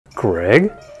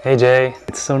Greg? Hey Jay.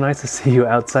 It's so nice to see you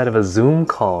outside of a Zoom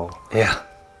call. Yeah.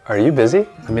 Are you busy?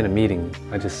 I'm in a meeting.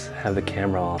 I just have the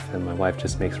camera off and my wife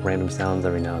just makes random sounds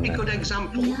every now and then. A good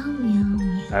example.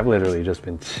 I've literally just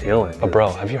been chilling. But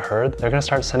bro, have you heard? They're gonna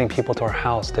start sending people to our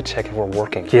house to check if we're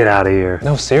working. Get out of here.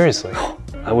 No, seriously.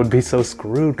 I would be so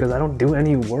screwed because I don't do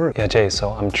any work. Yeah, Jay, so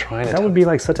I'm trying to That would be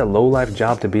like such a low-life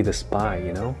job to be the spy,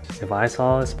 you know? If I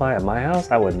saw a spy at my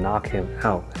house, I would knock him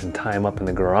out and tie him up in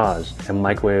the garage and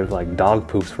microwave like dog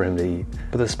poops for him to eat.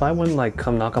 But the spy wouldn't like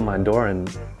come knock on my door and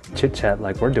chit-chat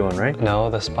like we're doing, right? No,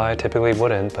 the spy typically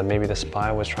wouldn't, but maybe the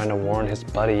spy was trying to warn his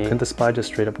buddy. Couldn't the spy just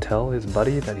straight up tell his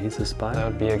buddy that he's a spy? That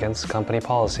would be against company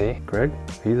policy. Greg,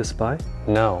 are you the spy?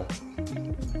 No.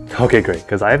 Okay, great,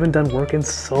 because I haven't done work in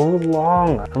so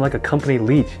long. I'm like a company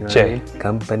leech, you know Jay. what I mean?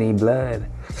 Company blood.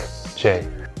 Jay,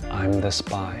 I'm the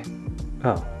spy.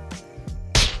 Oh.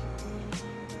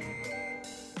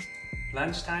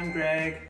 Lunchtime, Greg.